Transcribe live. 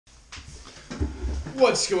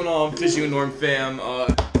What's going on, Fishing with Norm fam?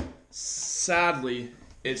 Sadly,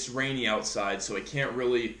 it's rainy outside, so I can't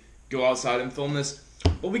really go outside and film this.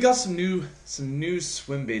 But we got some new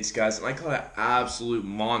swim baits, guys, and I call it an absolute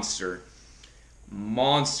monster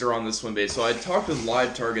on the swim bait. So I talked with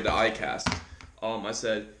LiveTarget ICast. I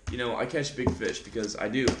said, you know, I catch big fish because I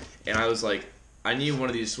do, and I was like, I need one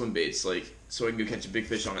of these swim baits, like, so I can go catch a big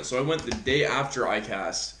fish on it. So I went the day after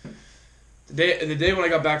ICast. The day when I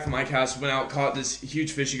got back from ICast, went out, caught this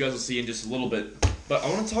huge fish you guys will see in just a little bit. But I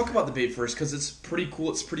want to talk about the bait first because it's pretty cool.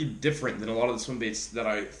 It's pretty different than a lot of the swim baits that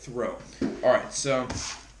I throw. Alright, so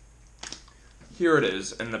here it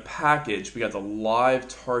is. In the package, we got the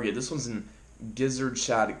LiveTarget. This one's in gizzard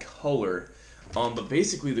shad color. But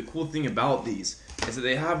basically, the cool thing about these is that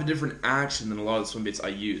they have a different action than a lot of the swim baits I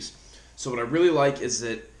use. So what I really like is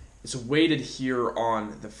that it's weighted here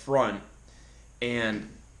on the front, and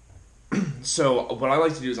so what I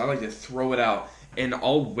like to do is I like to throw it out, and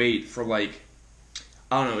I'll wait for, like,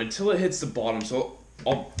 I don't know, until it hits the bottom. So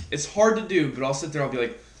it's hard to do, but I'll sit there. I'll be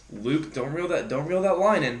like, Luke, don't reel that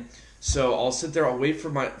line in. So I'll sit there. I'll wait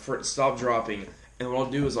for it to stop dropping, and what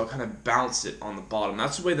I'll do is I'll kind of bounce it on the bottom.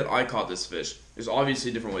 That's the way that I caught this fish. There's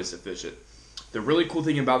obviously different ways to fish it. The really cool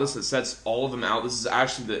thing about this that sets all of them out. This is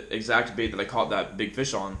actually the exact bait that I caught that big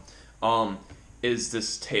fish on. Is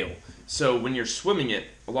this tail. So when you're swimming it,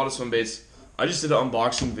 a lot of swim baits, I just did an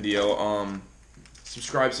unboxing video,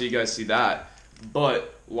 subscribe so you guys see that,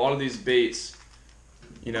 but a lot of these baits,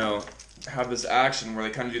 you know, have this action where they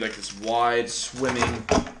kind of do like this wide swimming,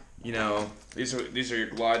 you know, these are your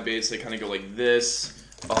glide baits, they kind of go like this,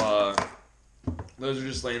 those are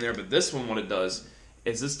just laying there, but this one, what it does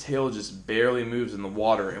is this tail just barely moves in the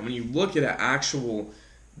water, and when you look at an actual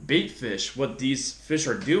bait fish, what these fish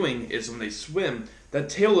are doing is when they swim, that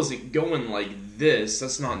tail isn't going like this.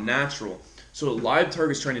 That's not natural. So what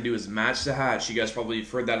LiveTarget is trying to do is match the hatch. You guys probably have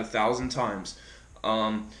heard that 1,000 times.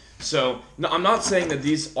 So no, I'm not saying that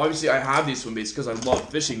these, obviously I have these swim baits because I love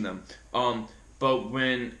fishing them. But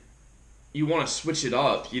when you want to switch it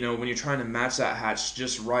up, you know, when you're trying to match that hatch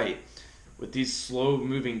just right, with these slow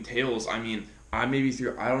moving tails, I mean, I maybe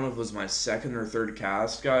threw, I don't know if it was my second or third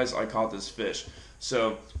cast, guys, I caught this fish.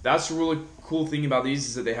 So that's the really cool thing about these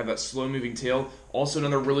is that they have that slow moving tail. Also,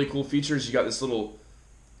 another really cool feature is you got this little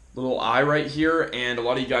eye right here, and a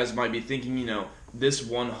lot of you guys might be thinking, you know, this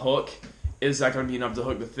one hook, is that going to be enough to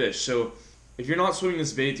hook the fish? So if you're not swimming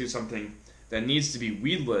this bait through something that needs to be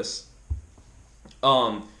weedless,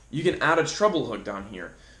 you can add a treble hook down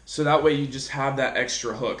here. So that way you just have that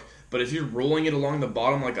extra hook. But if you're rolling it along the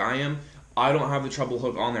bottom like I am, I don't have the treble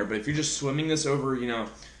hook on there. But if you're just swimming this over, you know,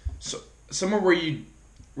 somewhere where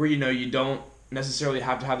you know you don't necessarily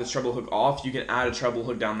have to have the treble hook off, you can add a treble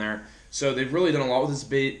hook down there. So they've really done a lot with this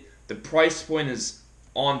bait. The price point is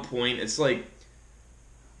on point. It's like,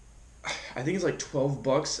 I think it's like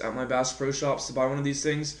 $12 at my Bass Pro Shops to buy one of these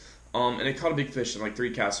things. And it caught a big fish in like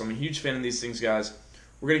 3 casts. So I'm a huge fan of these things, guys.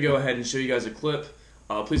 We're gonna go ahead and show you guys a clip.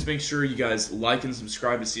 Please make sure you guys like and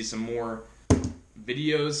subscribe to see some more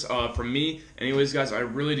videos from me. Anyways, guys, I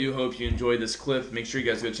really do hope you enjoyed this clip. Make sure you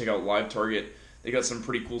guys go check out LiveTarget. They got some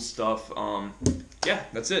pretty cool stuff. Yeah,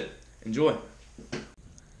 that's it. Enjoy.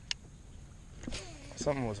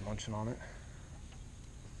 Something was munching on it.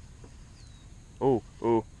 Oh.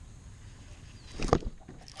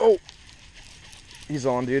 He's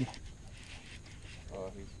on, dude.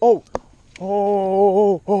 Oh.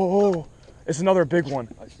 It's another big one.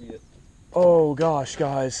 I see it. Oh, gosh,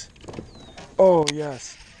 guys. Oh,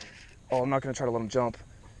 yes. Oh, I'm not going to try to let him jump.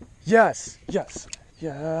 Yes.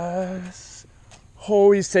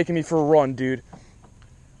 Oh, he's taking me for a run, dude.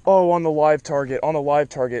 Oh, on the LiveTarget.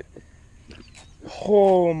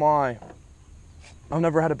 Oh, my. I've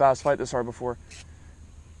never had a bass fight this hard before.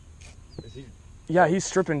 Is he? Yeah, he's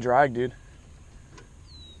strip and drag, dude.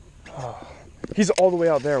 Oh, he's all the way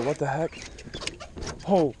out there. What the heck?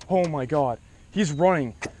 Oh my God. He's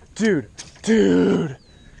running. Dude.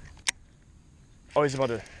 Oh, he's about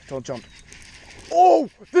to, don't jump. Oh,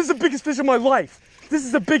 this is the biggest fish of my life.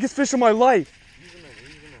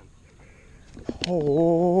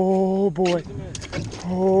 Oh boy.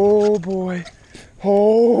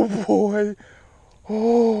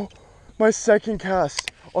 Oh, my second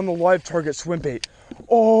cast on the LiveTarget Swimbait.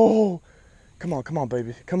 Oh, come on,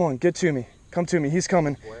 baby. Come on, get to me. Come to me. He's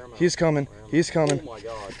coming. He's coming. Oh my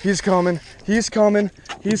God. He's coming.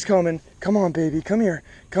 Come on, baby. Come here.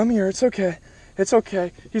 It's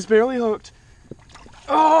okay. He's barely hooked.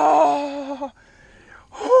 Oh!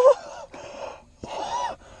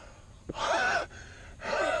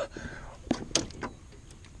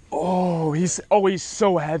 Oh, he's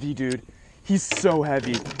so heavy, dude. He's so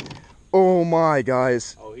heavy. Oh my,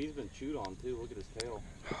 guys. Oh, he's been chewed on too. Look at his tail.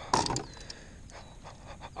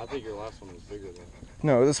 I think your last one was bigger though.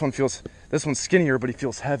 No, this one's skinnier, but he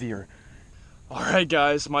feels heavier. All right,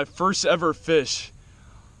 guys, my first ever fish.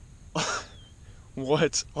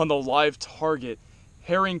 What? On the LiveTarget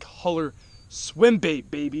herring color swim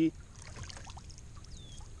bait, baby.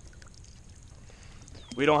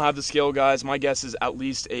 We don't have the scale, guys. My guess is at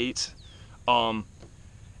least 8.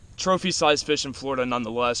 Trophy size fish in Florida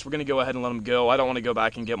nonetheless. We're gonna go ahead and let him go. I don't want to go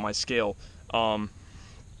back and get my scale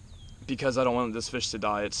because I don't want this fish to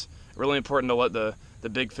die. It's really important to let the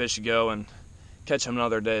big fish go and catch him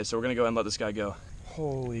another day. So we're gonna go ahead and let this guy go.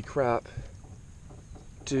 Holy crap.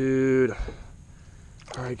 Dude.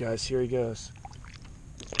 All right, guys, here he goes.